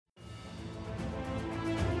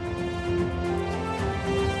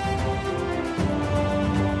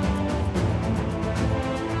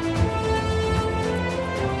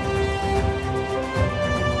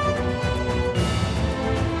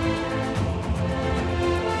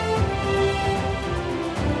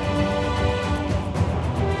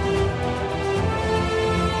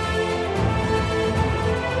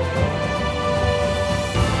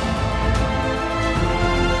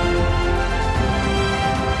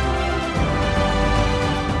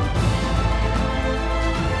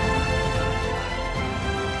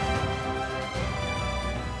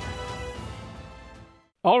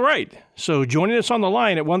right. So joining us on the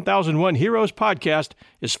line at 1001 Heroes Podcast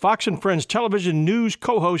is Fox and Friends television news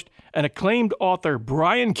co-host and acclaimed author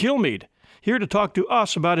Brian Kilmeade, here to talk to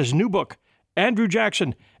us about his new book, Andrew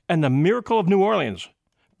Jackson and the Miracle of New Orleans.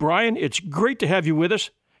 Brian, it's great to have you with us.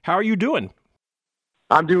 How are you doing?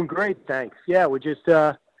 I'm doing great, thanks. Yeah, we're just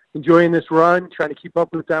enjoying this run, trying to keep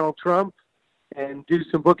up with Donald Trump and do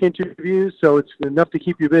some book interviews, so it's enough to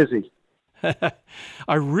keep you busy.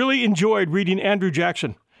 I really enjoyed reading Andrew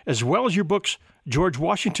Jackson, as well as your books, George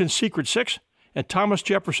Washington's Secret Six and Thomas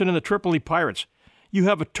Jefferson and the Tripoli Pirates. You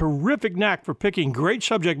have a terrific knack for picking great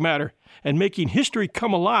subject matter and making history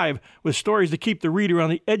come alive with stories to keep the reader on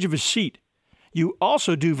the edge of his seat. You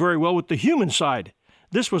also do very well with the human side.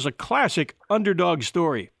 This was a classic underdog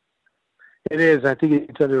story. It is. I think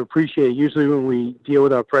it's underappreciated. Usually when we deal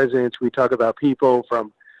with our presidents, we talk about people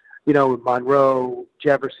from, Monroe,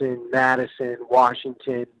 Jefferson, Madison,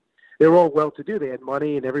 Washington. They were all well-to-do. They had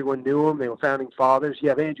money and everyone knew them. They were founding fathers. You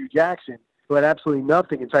have Andrew Jackson, who had absolutely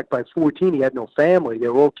nothing. In fact, by 14, he had no family. They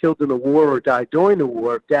were all killed in the war or died during the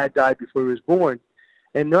war. Dad died before he was born.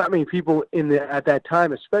 And not many people at that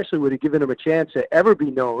time especially would have given him a chance to ever be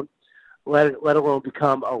known, let alone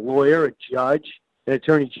become a lawyer, a judge, an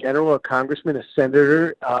attorney general, a congressman, a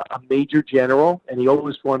senator, a major general, and he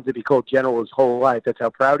always wanted to be called general his whole life. That's how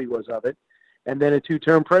proud he was of it. And then a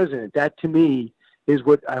two-term president. That, to me, is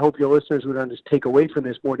what I hope your listeners would take away from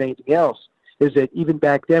this more than anything else, is that even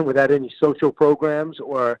back then, without any social programs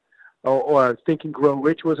or Think and Grow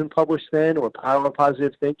Rich wasn't published then, or Power of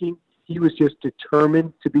Positive Thinking, he was just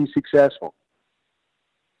determined to be successful.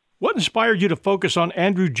 What inspired you to focus on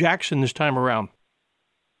Andrew Jackson this time around?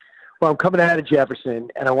 Well, I'm coming out of Jefferson,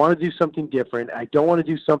 and I want to do something different. I don't want to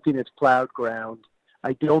do something that's plowed ground.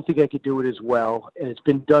 I don't think I could do it as well, and it's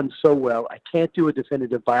been done so well. I can't do a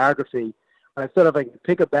definitive biography. I thought if I could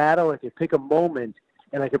pick a battle, I could pick a moment,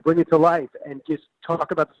 and I could bring it to life and just talk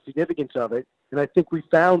about the significance of it. And I think we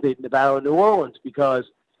found it in the Battle of New Orleans, because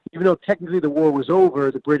even though technically the war was over,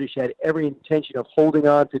 the British had every intention of holding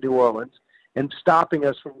on to New Orleans and stopping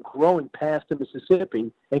us from growing past the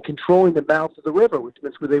Mississippi and controlling the mouth of the river, which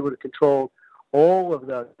means they would have controlled all of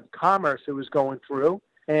the commerce that was going through,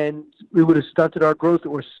 and we would have stunted our growth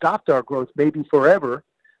or stopped our growth maybe forever.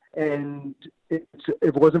 And if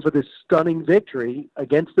it wasn't for this stunning victory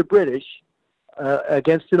against the British,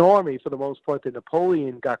 against an army, for the most part, that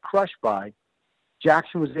Napoleon got crushed by,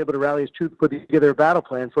 Jackson was able to rally his troops, put together a battle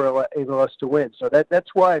plan for able us to win. So that's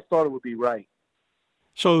why I thought it would be right.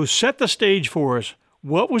 So set the stage for us.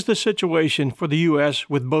 What was the situation for the U.S.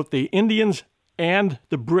 with both the Indians and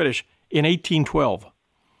the British in 1812?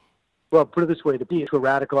 Well, put it this way, the British were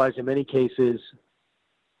radicalized in many cases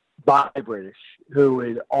by British, who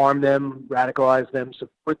would arm them, radicalize them,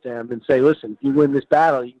 support them, and say, listen, if you win this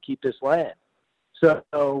battle, you can keep this land.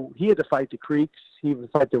 So he had to fight the Creeks. He had to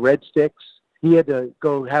fight the Red Sticks. He had to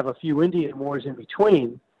go have a few Indian wars in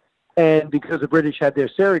between. And because the British had their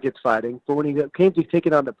surrogates fighting, but when he came to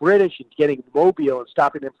taking on the British and getting Mobile and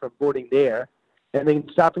stopping them from boarding there, and then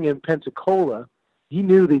stopping in Pensacola, he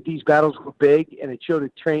knew that these battles were big, and it showed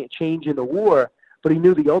a change in the war, but he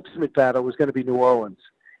knew the ultimate battle was going to be New Orleans.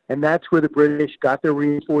 And that's where the British got their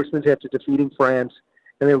reinforcements after defeating France,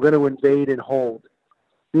 and they were going to invade and hold.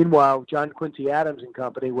 Meanwhile, John Quincy Adams and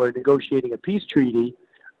company were negotiating a peace treaty,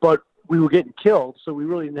 but we were getting killed, so we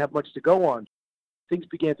really didn't have much to go on. Things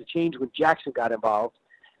began to change when Jackson got involved.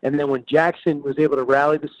 And then when Jackson was able to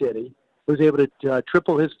rally the city, was able to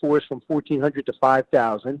triple his force from 1,400 to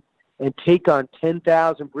 5,000 and take on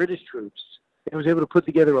 10,000 British troops, and was able to put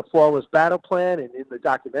together a flawless battle plan. And in the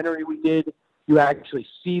documentary we did, you actually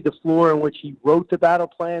see the floor in which he wrote the battle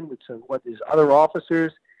plan with his other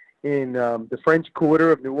officers in the French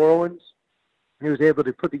Quarter of New Orleans. He was able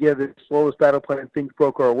to put together this flawless battle plan, and things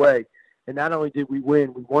broke our way. And not only did we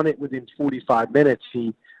won it within 45 minutes.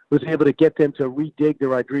 He was able to get them to redig the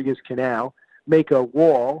Rodriguez Canal, make a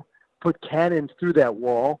wall, put cannons through that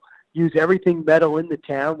wall, use everything metal in the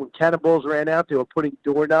town. When cannonballs ran out, they were putting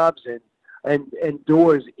doorknobs and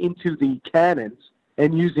doors into the cannons,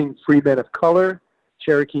 and using free men of color,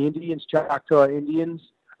 Cherokee Indians, Choctaw Indians,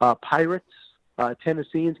 pirates,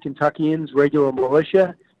 Tennesseans, Kentuckians, regular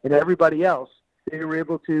militia, and everybody else. They were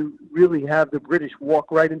able to really have the British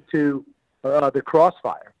walk right into the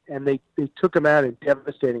crossfire, and they took them out in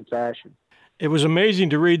devastating fashion. It was amazing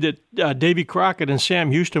to read that Davy Crockett and Sam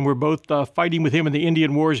Houston were both fighting with him in the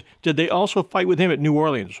Indian Wars. Did they also fight with him at New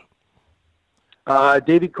Orleans?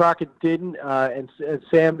 Davy Crockett didn't, and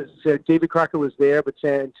Davy Crockett was there, but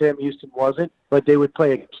Sam Houston wasn't. But they would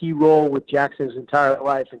play a key role with Jackson's entire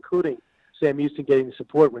life, including Sam Houston getting the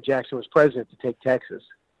support when Jackson was president to take Texas.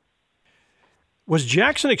 Was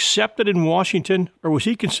Jackson accepted in Washington, or was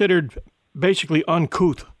he considered basically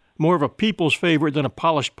uncouth, more of a people's favorite than a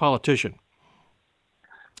polished politician?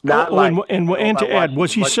 And to add,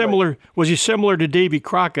 was he similar? Was he similar to Davy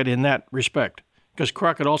Crockett in that respect? Because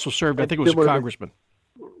Crockett also served, I think, it was a congressman.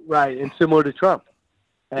 Right, and similar to Trump.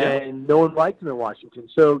 And no one liked him in Washington.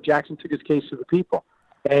 So Jackson took his case to the people.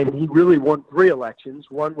 And he really won 3 elections.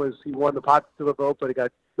 One was he won the popular vote, but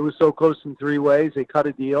it was so close in 3 ways. They cut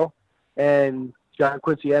a deal, and John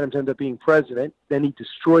Quincy Adams ended up being president. Then he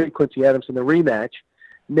destroyed Quincy Adams in the rematch.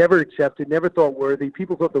 Never accepted, never thought worthy.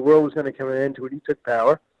 People thought the world was going to come an end to it. He took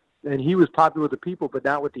power, and he was popular with the people, but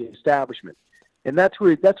not with the establishment. And that's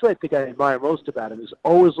what I think I admire most about him, is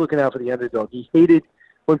always looking out for the underdog. He hated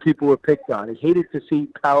when people were picked on. He hated to see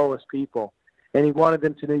powerless people, and he wanted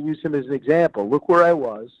them to use him as an example. Look where I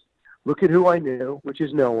was, look at who I knew, which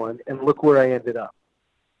is no one, and look where I ended up.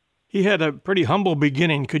 He had a pretty humble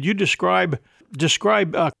beginning. Could you describe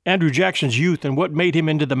Andrew Jackson's youth and what made him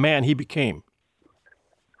into the man he became?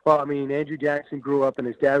 Well, I mean, Andrew Jackson grew up, and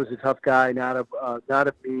his dad was a tough guy, not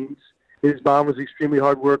of means. His mom was an extremely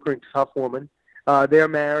hard worker and tough woman. They're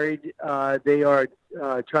married. They are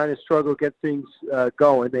trying to struggle, get things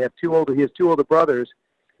going. He has 2 older brothers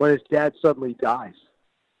when his dad suddenly dies.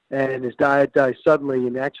 And his dad dies suddenly,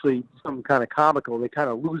 and actually something kind of comical. They kind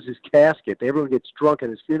of lose his casket. Everyone gets drunk at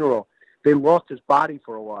his funeral. They lost his body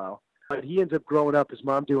for a while. But he ends up growing up, his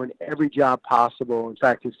mom doing every job possible. In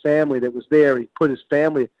fact, his family that was there, he put his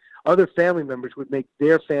family, other family members would make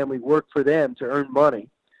their family work for them to earn money.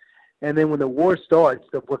 And then when the war starts,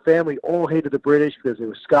 the family all hated the British because they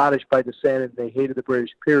were Scottish by descent, and they hated the British,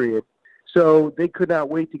 period. So they could not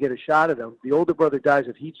wait to get a shot at him. The older brother dies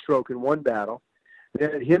of heat stroke in one battle.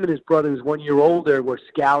 Then him and his brother, who's 1 year older, were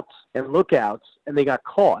scouts and lookouts, and they got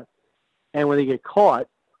caught. And when they get caught,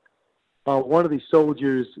 one of these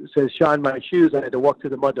soldiers says, "Shine my shoes, I had to walk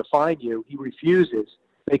through the mud to find you." He refuses.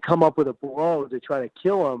 They come up with a blow to try to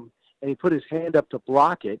kill him, and he put his hand up to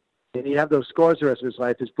block it. And he'd have those scars the rest of his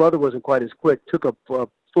life. His brother wasn't quite as quick, took a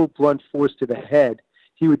full blunt force to the head.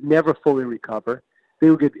 He would never fully recover. They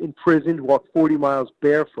would get imprisoned, walk 40 miles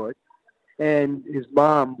barefoot. And his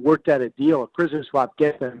mom worked out a deal, a prisoner swap,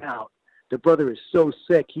 get them out. The brother is so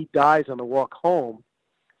sick, he dies on the walk home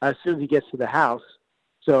as soon as he gets to the house.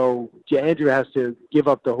 So Andrew has to give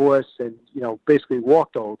up the horse and, basically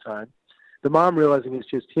walk the whole time. The mom, realizing it's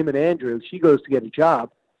just him and Andrew, she goes to get a job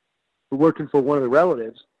working for one of the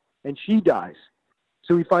relatives, and she dies.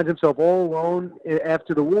 So he finds himself all alone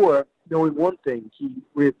after the war, knowing one thing: he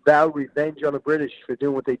vowed revenge on the British for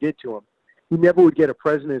doing what they did to him. He never would get a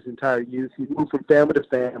present his entire youth. He moved from family to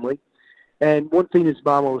family. And one thing his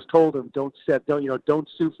mom always told him: don't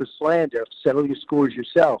sue for slander. Settle your scores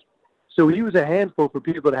yourself. So he was a handful for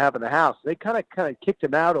people to have in the house. They kind of kicked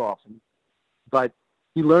him out often, but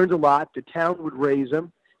he learned a lot. The town would raise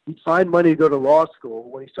him. He'd find money to go to law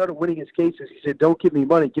school. When he started winning his cases, he said, "Don't give me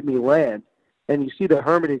money, give me land." And you see the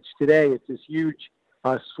Hermitage today. It's this huge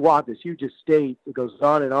swamp, this huge estate that goes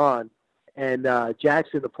on. And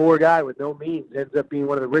Jackson, the poor guy with no means, ends up being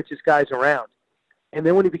one of the richest guys around. And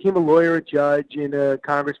then when he became a lawyer, a judge, and a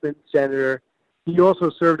congressman, senator, he also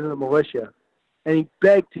served in the militia. And he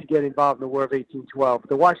begged to get involved in the War of 1812. But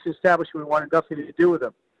the Washington establishment wanted nothing to do with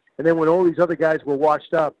him. And then when all these other guys were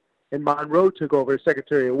washed up and Monroe took over as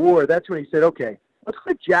Secretary of War, that's when he said, "Okay, let's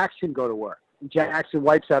let Jackson go to work." And Jackson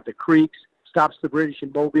wipes out the Creeks, stops the British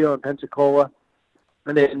in Mobile and Pensacola,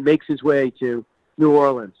 and then makes his way to New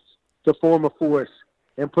Orleans to form a force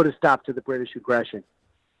and put a stop to the British aggression.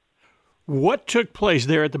 What took place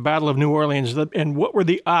there at the Battle of New Orleans, and what were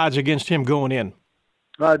the odds against him going in?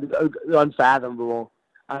 Unfathomable.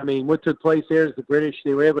 I mean, what took place there is the British,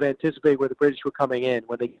 they were able to anticipate where the British were coming in.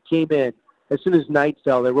 When they came in, as soon as night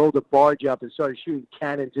fell, they rolled a barge up and started shooting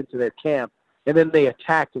cannons into their camp. And then they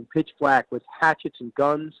attacked in pitch black with hatchets and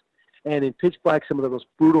guns. And in pitch black, some of the most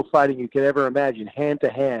brutal fighting you could ever imagine, hand to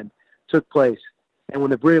hand, took place. And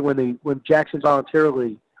when Jackson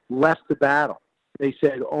voluntarily left the battle, they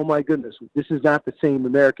said, "Oh my goodness, this is not the same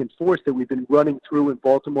American force that we've been running through in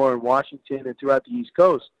Baltimore and Washington and throughout the East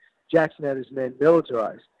Coast." Jackson had his men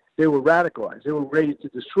militarized. They were radicalized. They were ready to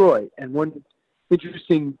destroy. And one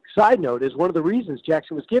interesting side note is one of the reasons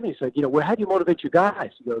Jackson was giving, he said, "Well, how do you motivate your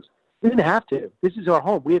guys?" He goes, "We didn't have to. This is our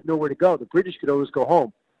home. We have nowhere to go. The British could always go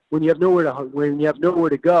home. When you have nowhere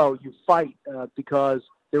to go, you fight because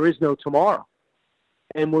there is no tomorrow."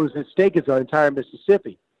 And what was at stake is the entire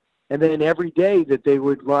Mississippi. And then every day that they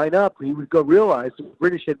would line up, he would go realize the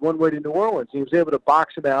British had one way to New Orleans. He was able to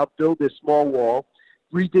box them out, build this small wall,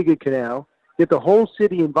 redig a canal, get the whole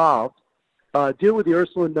city involved, deal with the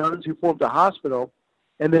Ursuline nuns who formed a hospital,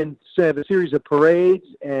 and then have a series of parades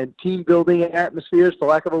and team building atmospheres, for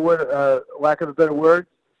lack of a better word.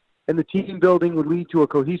 And the team building would lead to a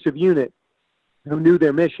cohesive unit who knew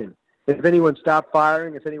their mission. If anyone stopped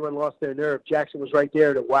firing, if anyone lost their nerve, Jackson was right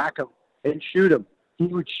there to whack them and shoot them. He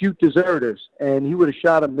would shoot deserters, and he would have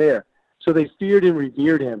shot them there. So they feared and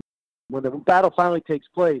revered him. When the battle finally takes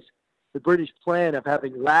place, the British plan of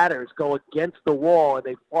having ladders go against the wall and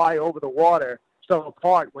they fly over the water fell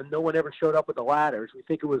apart when no one ever showed up with the ladders. We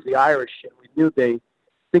think it was the Irish, and we knew they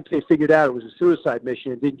figured out it was a suicide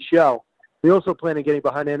mission and didn't show. They also planned on getting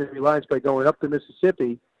behind enemy lines by going up the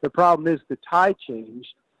Mississippi. The problem is the tide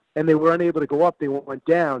changed, and they were unable to go up. They went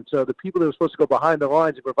down. So the people that were supposed to go behind the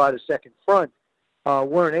lines and provide a second front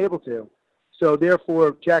weren't able to. So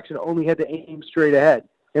therefore, Jackson only had to aim straight ahead.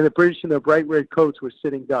 And the British in their bright red coats were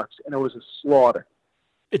sitting ducks, and it was a slaughter.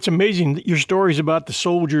 It's amazing that your stories about the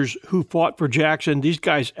soldiers who fought for Jackson. These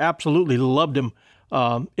guys absolutely loved him.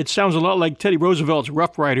 It sounds a lot like Teddy Roosevelt's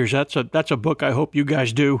Rough Riders. That's a book I hope you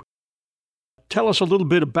guys do. Tell us a little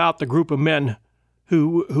bit about the group of men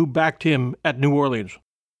who backed him at New Orleans.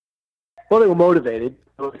 Well, they were motivated.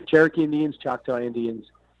 Cherokee Indians, Choctaw Indians,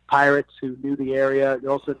 pirates who knew the area. They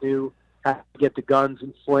also knew how to get the guns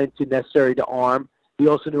and flint necessary to arm. They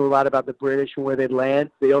also knew a lot about the British and where they'd land.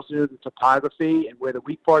 They also knew the topography and where the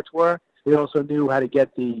weak parts were. They also knew how to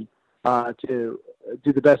get to do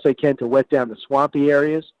the best they can to wet down the swampy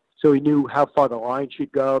areas. So he knew how far the line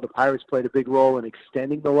should go. The pirates played a big role in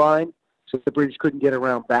extending the line so the British couldn't get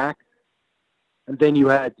around back. And then you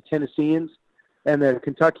had the Tennesseans and the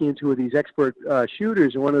Kentuckians, who were these expert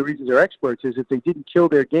shooters. And one of the reasons they're experts is if they didn't kill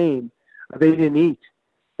their game, they didn't eat.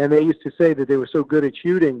 And they used to say that they were so good at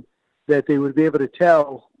shooting that they would be able to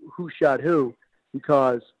tell who shot who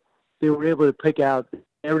because they were able to pick out,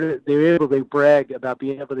 they brag about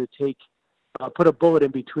being able to put a bullet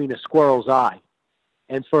in between a squirrel's eye.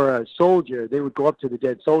 And for a soldier, they would go up to the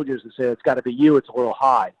dead soldiers and say, it's got to be you, it's a little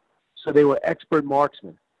high. So they were expert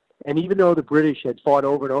marksmen. And even though the British had fought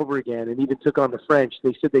over and over again and even took on the French,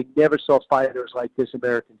 they said they never saw fighters like this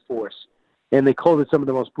American force. And they called it some of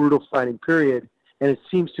the most brutal fighting period. And it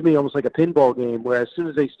seems to me almost like a pinball game where as soon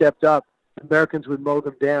as they stepped up, Americans would mow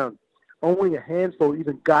them down. Only a handful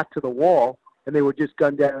even got to the wall, and they were just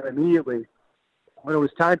gunned down immediately. When it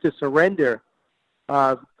was time to surrender,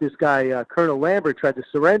 this guy, Colonel Lambert, tried to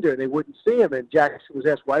surrender, and they wouldn't see him. And Jackson was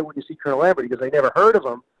asked, why wouldn't you see Colonel Lambert? Because I never heard of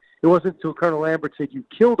him. It wasn't until Colonel Lambert said, you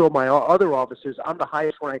killed all my other officers. I'm the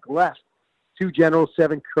highest rank left. 2 generals,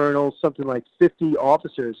 7 colonels, something like 50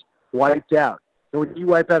 officers wiped out. And when you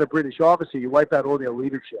wipe out a British officer, you wipe out all their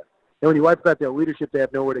leadership. And when you wipe out their leadership, they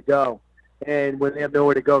have nowhere to go. And when they have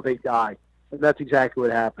nowhere to go, they die. And that's exactly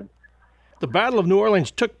what happened. The Battle of New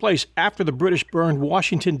Orleans took place after the British burned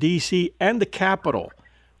Washington, D.C. and the Capitol.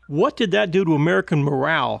 What did that do to American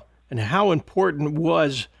morale, and how important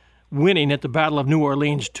was winning at the Battle of New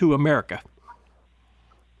Orleans to America?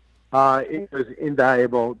 It was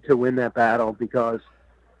invaluable to win that battle because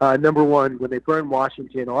number one, when they burned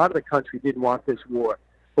Washington, a lot of the country didn't want this war.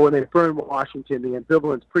 But when they burned Washington, the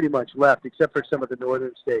ambivalence pretty much left, except for some of the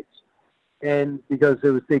northern states. And because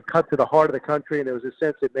they cut to the heart of the country, and there was a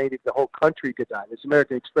sense that maybe the whole country could die. This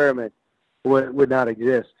American experiment would not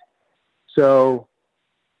exist. So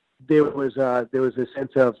there was a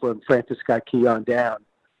sense of when Francis Scott Key on down,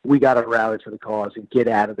 we got to rally for the cause and get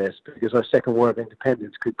out of this because our second war of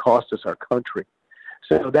independence could cost us our country.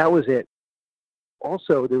 So that was it.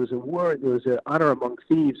 Also, there was an honor among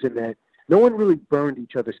thieves in that no one really burned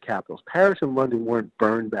each other's capitals. Paris and London weren't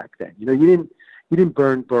burned back then. You didn't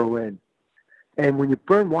burn Berlin. And when you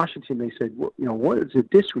burn Washington, they said, well, what is a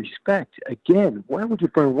disrespect? Again, why would you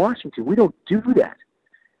burn Washington? We don't do that.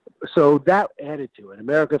 So that added to it.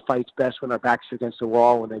 America fights best when our backs are against the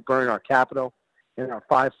wall, when they burn our capital, and our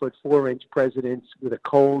 5'4" president with a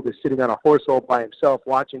cold is sitting on a horse all by himself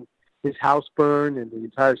watching his house burn and the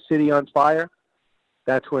entire city on fire.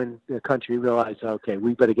 That's when the country realized, okay,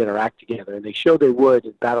 we better get our act together. And they showed they would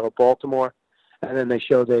in Battle of Baltimore, and then they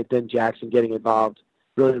showed that then Jackson getting involved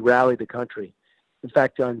really rallied the country. In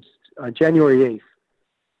fact, on January 8th,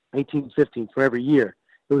 1815, for every year,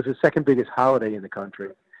 it was the second biggest holiday in the country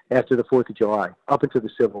after the 4th of July, up into the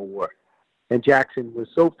Civil War. And Jackson was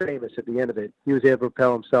so famous at the end of it, he was able to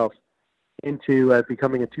propel himself into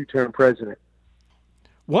becoming a 2-term president.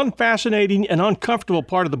 One fascinating and uncomfortable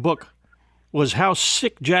part of the book was how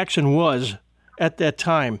sick Jackson was at that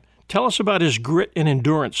time. Tell us about his grit and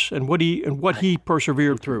endurance and what he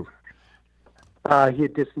persevered through. He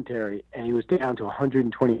had dysentery, and he was down to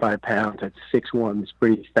 125 pounds at 6'1", was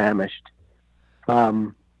pretty famished.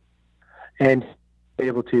 And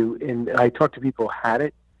able to, and I talked to people who had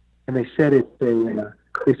it, and they said it's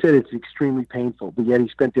They said it's extremely painful, but yet he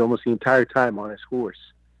spent almost the entire time on his horse,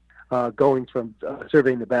 going from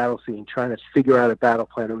surveying the battle scene, trying to figure out a battle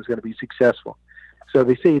plan that was going to be successful. So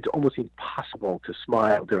they say it's almost impossible to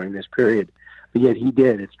smile during this period, but yet he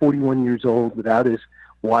did. It's 41 years old without his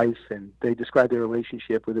wife, and they describe their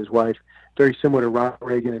relationship with his wife very similar to Ronald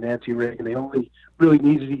Reagan and Nancy Reagan. They only really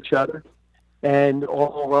needed each other, and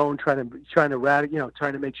all alone trying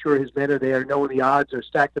to make sure his men are there, knowing the odds are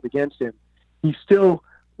stacked up against him. He still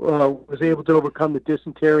was able to overcome the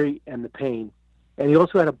dysentery and the pain, and he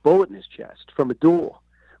also had a bullet in his chest from a duel,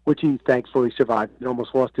 which he thankfully survived and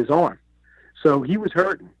almost lost his arm. So he was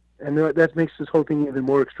hurting, and that makes this whole thing even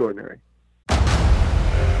more extraordinary.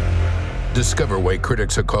 Discover why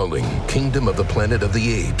critics are calling Kingdom of the Planet of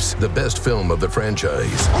the Apes the best film of the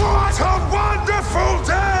franchise. What a wonderful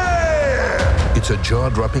day! It's a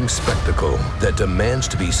jaw-dropping spectacle that demands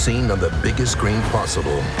to be seen on the biggest screen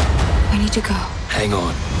possible. We need to go. Hang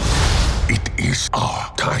on. It is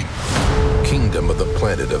our time. Kingdom of the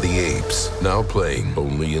Planet of the Apes. Now playing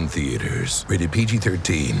only in theaters. Rated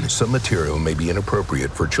PG-13. Some material may be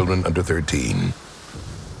inappropriate for children under 13.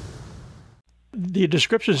 The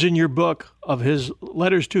descriptions in your book of his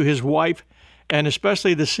letters to his wife, and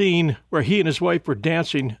especially the scene where he and his wife were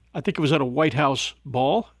dancing, I think it was at a White House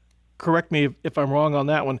ball. Correct me if I'm wrong on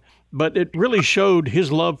that one. But it really showed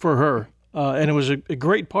his love for her, and it was a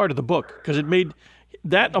great part of the book because it made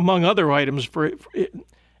that, among other items,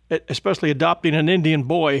 especially adopting an Indian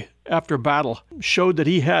boy after battle, showed that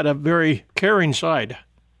he had a very caring side.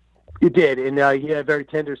 It did, and he had a very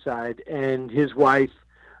tender side, and his wife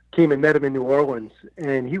came and met him in New Orleans,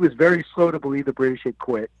 and he was very slow to believe the British had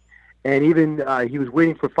quit. And even he was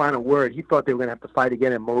waiting for final word. He thought they were going to have to fight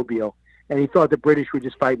again in Mobile, and he thought the British would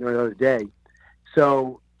just fight another day.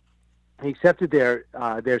 So he accepted their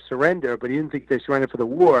surrender, but he didn't think they surrendered for the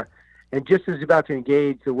war. And just as he was about to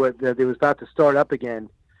engage, they was about to start up again,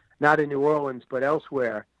 not in New Orleans but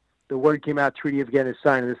elsewhere, the word came out, Treaty of Ghent is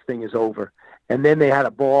signed, and this thing is over. And then they had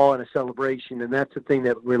a ball and a celebration, and that's the thing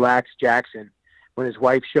that relaxed Jackson when his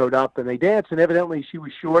wife showed up, and they danced, and evidently she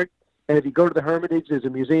was short. And if you go to the Hermitage, there's a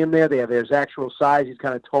museum there. They have his actual size. He's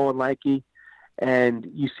kind of tall and lanky. And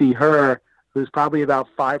you see her, who's probably about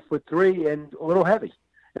 5'3" and a little heavy.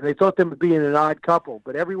 And they thought them being an odd couple,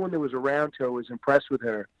 but everyone that was around her was impressed with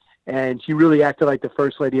her. And she really acted like the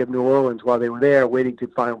First Lady of New Orleans while they were there, waiting to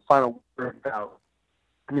final word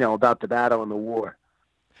about the battle and the war.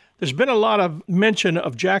 There's been a lot of mention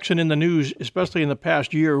of Jackson in the news, especially in the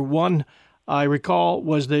past year. One I recall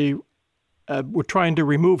was they were trying to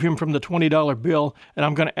remove him from the $20 bill, and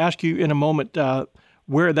I'm going to ask you in a moment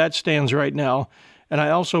where that stands right now. And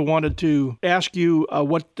I also wanted to ask you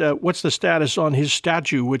what's the status on his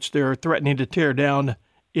statue, which they're threatening to tear down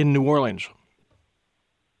in New Orleans.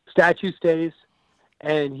 Statue stays,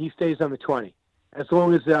 and he stays on the 20. As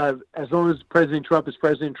long as President Trump is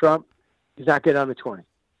President Trump, he's not getting on the 20.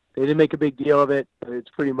 They didn't make a big deal of it, but it's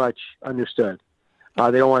pretty much understood.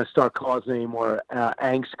 They don't want to start causing any more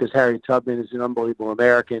angst because Harriet Tubman is an unbelievable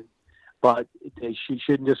American, but she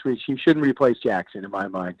shouldn't replace Jackson in my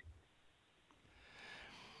mind.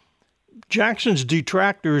 Jackson's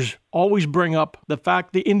detractors always bring up the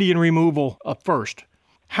fact the Indian removal first.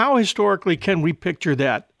 How historically can we picture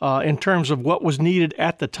that in terms of what was needed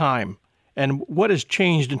at the time, and what has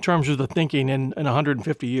changed in terms of the thinking in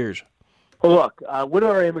 150 years? Well, look, what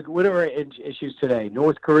are our issues today?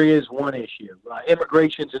 North Korea is one issue.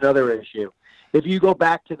 Immigration is another issue. If you go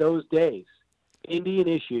back to those days, Indian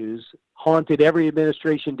issues haunted every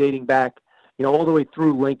administration dating back, all the way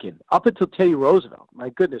through Lincoln, up until Teddy Roosevelt. My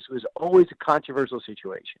goodness, it was always a controversial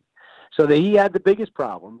situation. So he had the biggest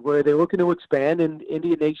problem where they were looking to expand, and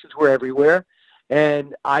Indian nations were everywhere.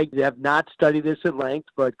 And I have not studied this at length,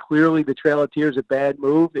 but clearly the Trail of Tears is a bad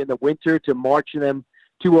move in the winter to march them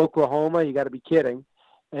to Oklahoma. You got to be kidding.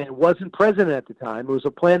 And it wasn't president at the time. It was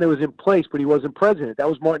a plan that was in place, but he wasn't president. That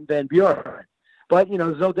was Martin Van Buren. But,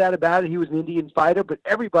 there's no doubt about it. He was an Indian fighter, but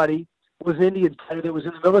everybody was an Indian fighter that was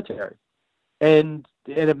in the military. And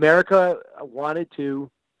America wanted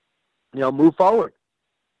to, move forward.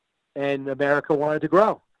 And America wanted to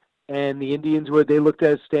grow. And the Indians they looked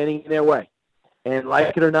at as standing in their way. And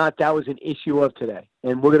like it or not, that was an issue of today.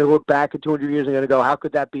 And we're going to look back at 200 years and going to go, how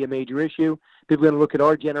could that be a major issue? People are going to look at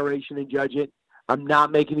our generation and judge it. I'm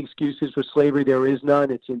not making excuses for slavery. There is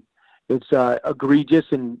none. It's egregious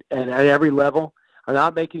and at every level. I'm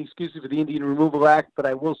not making excuses for the Indian Removal Act, but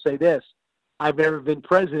I will say this. I've never been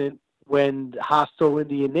president when hostile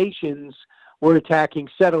Indian nations were attacking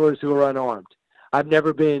settlers who were unarmed. I've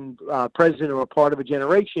never been president or a part of a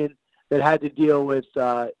generation that had to deal with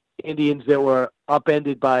Indians that were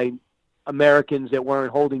upended by Americans that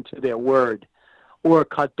weren't holding to their word or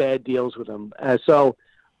cut bad deals with them. So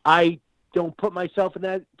I don't put myself in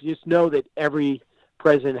that. Just know that every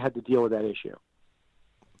president had to deal with that issue.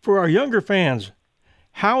 For our younger fans,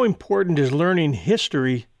 how important is learning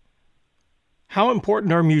history? How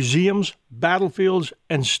important are museums, battlefields,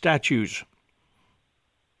 and statues?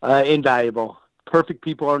 Invaluable. Perfect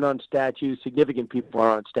people aren't on statues. Significant people are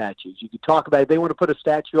on statues. You could talk about it. They want to put a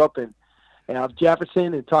statue up in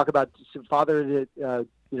Jefferson and talk about the father of the,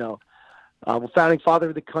 founding father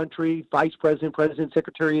of the country, vice president, president,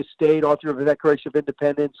 secretary of state, author of the Declaration of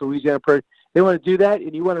Independence, Louisiana president. They want to do that,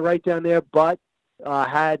 and you want to write down there, but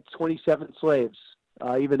had 27 slaves,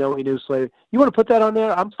 even though he knew slavery. You want to put that on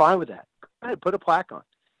there? I'm fine with that. Go ahead, put a plaque on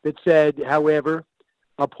that said, however,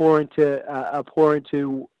 abhorrent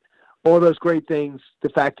to all those great things, the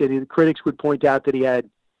fact that the critics would point out that he had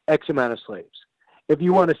X amount of slaves. If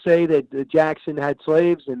you want to say that Jackson had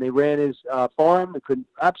slaves and they ran his farm, it could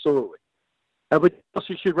absolutely. But you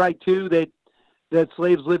also should write, too, that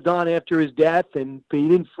slaves lived on after his death, and he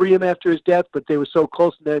didn't free him after his death, but they were so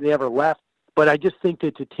close that they never left. But I just think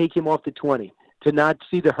that to take him off the 20, to not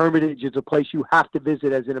see the Hermitage as a place you have to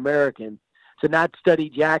visit as an American, to not study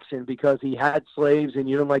Jackson because he had slaves and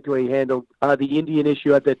you don't like the way he handled the Indian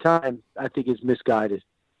issue at that time, I think is misguided.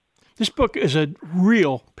 This book is a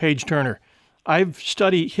real page-turner. I've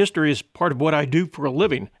studied history as part of what I do for a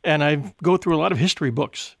living, and I go through a lot of history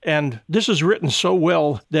books. And this is written so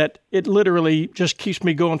well that it literally just keeps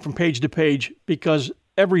me going from page to page because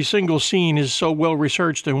every single scene is so well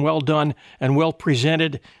researched and well done and well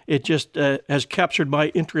presented. It just has captured my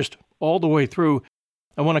interest all the way through.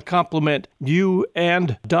 I want to compliment you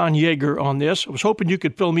and Don Yeager on this. I was hoping you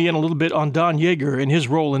could fill me in a little bit on Don Yeager and his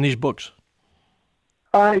role in these books.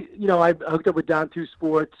 I hooked up with Don through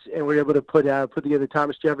sports, and we were able to put together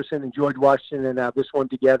Thomas Jefferson and George Washington and this one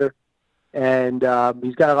together. And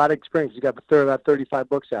he's got a lot of experience. He's got about 35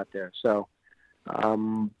 books out there. So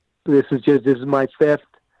this is my fifth,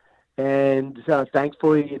 and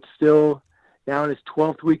thankfully it's still now in its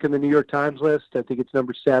 12th week on the New York Times list. I think it's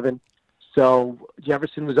number 7. So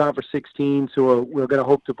Jefferson was on for 16, so we're going to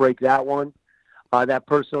hope to break that one, that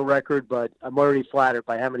personal record. But I'm already flattered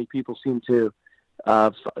by how many people seem to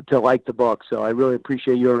like the book. So I really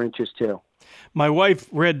appreciate your interest too. My wife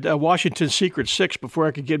read Washington's Secret 6 before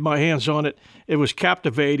I could get my hands on it. It was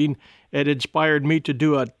captivating. It inspired me to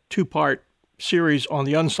do a 2-part series on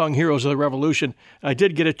the unsung heroes of the Revolution. I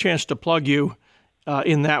did get a chance to plug you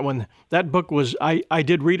in that one. That book was, I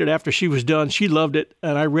did read it after she was done. She loved it,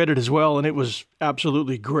 and I read it as well, and it was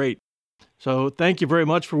absolutely great. So thank you very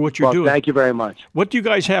much for what you're doing. Thank you very much. What do you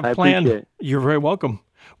guys have planned? Appreciate it. You're very welcome.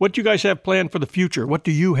 What do you guys have planned for the future? What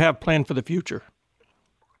do you have planned for the future?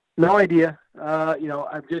 No idea.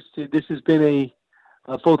 This has been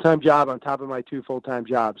a full-time job on top of my 2 full-time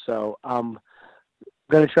jobs. So I'm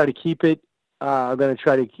going to try to keep it. I'm going to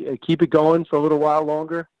try to keep it going for a little while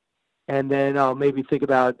longer, and then I'll maybe think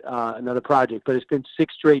about another project. But it's been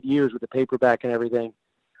 6 straight years with the paperback and everything,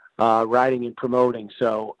 writing and promoting.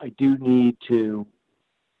 So I do need to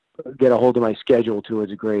get a hold of my schedule to a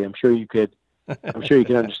degree. I'm sure you can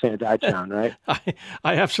understand that, John, right? I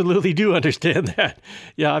absolutely do understand that.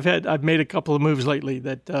 Yeah, I've made a couple of moves lately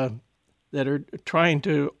that are trying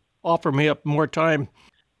to offer me up more time.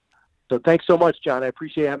 So thanks so much, John. I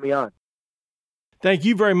appreciate having me on. Thank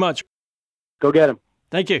you very much. Go get him.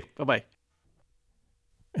 Thank you. Bye-bye.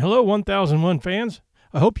 Hello, 1001 fans.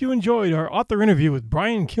 I hope you enjoyed our author interview with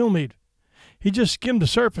Brian Kilmeade. He just skimmed the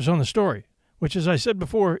surface on the story, which, as I said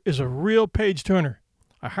before, is a real page-turner.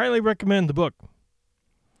 I highly recommend the book.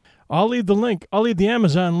 I'll leave the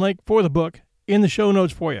Amazon link for the book in the show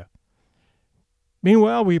notes for you.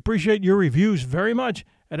 Meanwhile, we appreciate your reviews very much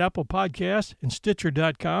at Apple Podcasts and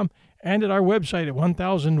Stitcher.com and at our website at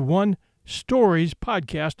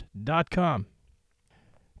 1001storiespodcast.com.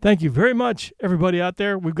 Thank you very much, everybody out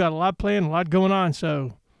there. We've got a lot planned, a lot going on,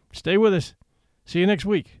 so stay with us. See you next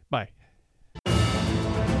week. Bye.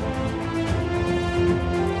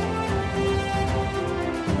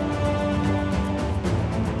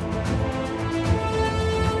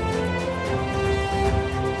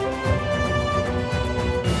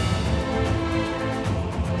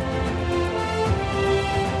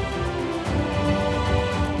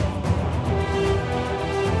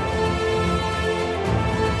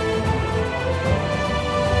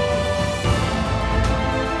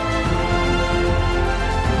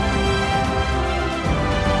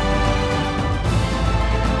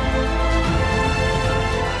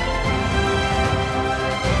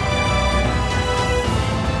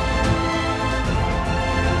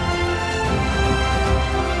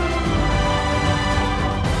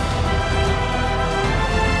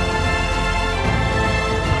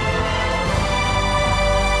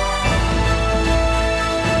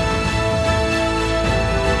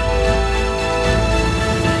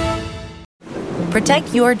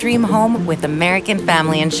 Protect your dream home with American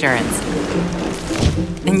Family Insurance.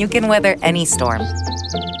 And you can weather any storm.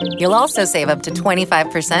 You'll also save up to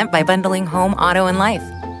 25% by bundling home, auto, and life.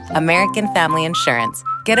 American Family Insurance.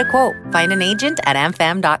 Get a quote. Find an agent at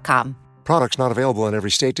amfam.com. Products not available in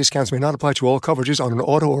every state. Discounts may not apply to all coverages on an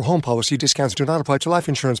auto or home policy. Discounts do not apply to life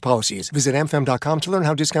insurance policies. Visit amfam.com to learn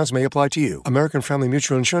how discounts may apply to you. American Family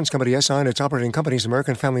Mutual Insurance Company, SI, and its operating companies,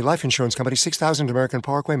 American Family Life Insurance Company, 6000 American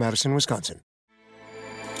Parkway, Madison, Wisconsin.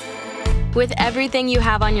 With everything you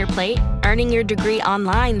have on your plate, earning your degree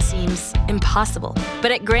online seems impossible.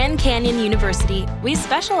 But at Grand Canyon University, we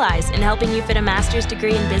specialize in helping you fit a master's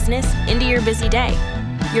degree in business into your busy day.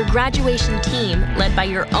 Your graduation team, led by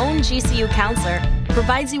your own GCU counselor,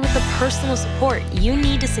 provides you with the personal support you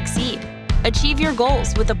need to succeed. Achieve your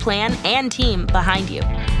goals with a plan and team behind you.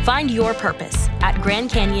 Find your purpose at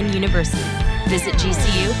Grand Canyon University. Visit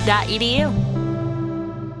gcu.edu.